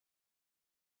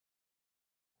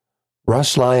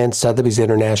Russ Lyon, Sotheby's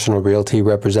International Realty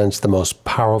represents the most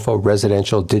powerful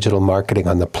residential digital marketing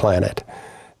on the planet.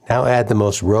 Now add the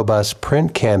most robust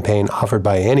print campaign offered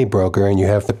by any broker and you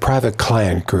have the Private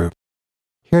Client Group.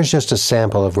 Here's just a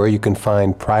sample of where you can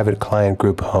find Private Client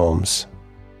Group homes.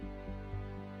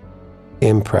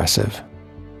 Impressive.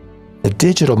 The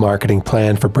digital marketing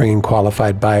plan for bringing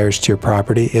qualified buyers to your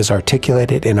property is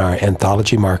articulated in our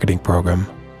Anthology Marketing Program,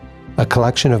 a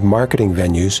collection of marketing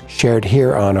venues shared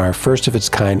here on our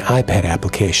first-of-its-kind iPad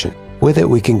application. With it,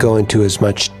 we can go into as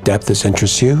much depth as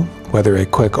interests you, whether a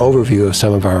quick overview of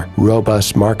some of our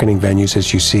robust marketing venues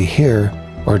as you see here,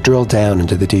 or drill down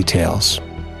into the details.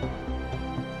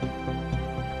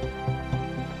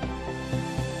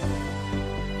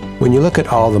 When you look at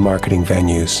all the marketing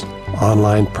venues,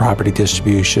 online property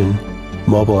distribution,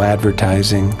 mobile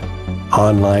advertising,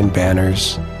 online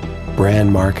banners,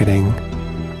 brand marketing,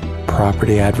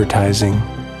 property advertising,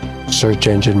 search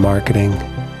engine marketing,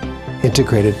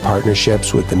 integrated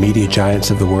partnerships with the media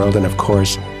giants of the world, and of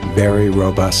course, very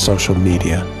robust social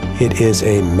media. It is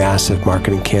a massive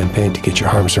marketing campaign to get your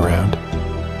arms around.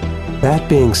 That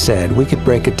being said, we could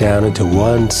break it down into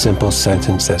one simple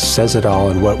sentence that says it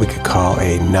all in what we could call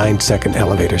a 9-second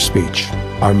elevator speech.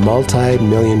 Our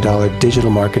multi-million-dollar digital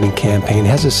marketing campaign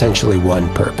has essentially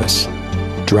one purpose: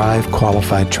 drive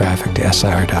qualified traffic to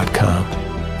SIR.com.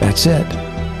 That's it.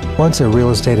 Once a real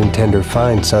estate intender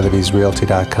finds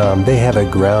Sotheby'sRealty.com, they have a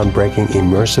groundbreaking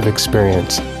immersive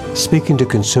experience, speaking to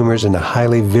consumers in a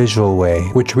highly visual way,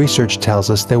 which research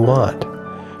tells us they want.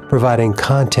 Providing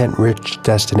content-rich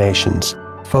destinations,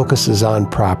 focuses on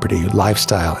property,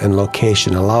 lifestyle, and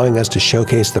location, allowing us to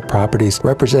showcase the properties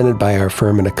represented by our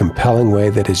firm in a compelling way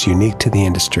that is unique to the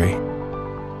industry.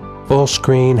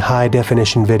 Full-screen,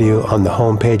 high-definition video on the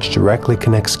homepage directly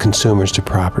connects consumers to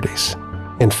properties.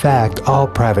 In fact, all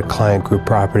Private Client Group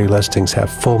property listings have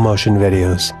full-motion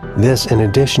videos. This in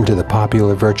addition to the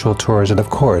popular virtual tours and, of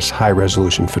course,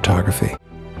 high-resolution photography.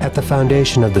 At the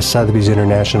foundation of the Sotheby's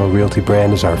International Realty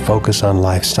brand is our focus on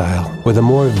lifestyle. With a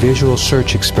more visual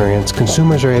search experience,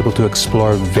 consumers are able to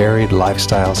explore varied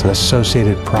lifestyles and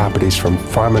associated properties from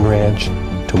farm and ranch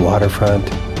to waterfront,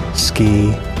 ski,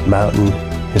 mountain,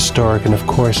 historic, and of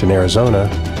course in Arizona,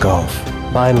 golf.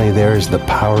 Finally, there is the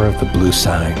power of the blue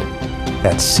sign.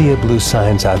 That sea of blue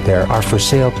signs out there are for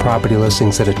sale property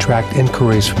listings that attract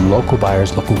inquiries from local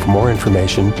buyers looking for more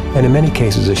information and in many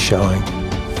cases a showing.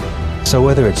 So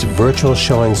whether it's virtual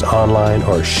showings online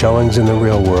or showings in the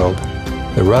real world,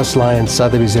 the Russ Lyon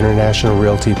Sotheby's International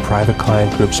Realty Private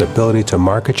Client Group's ability to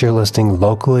market your listing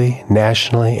locally,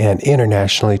 nationally, and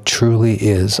internationally truly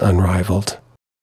is unrivaled.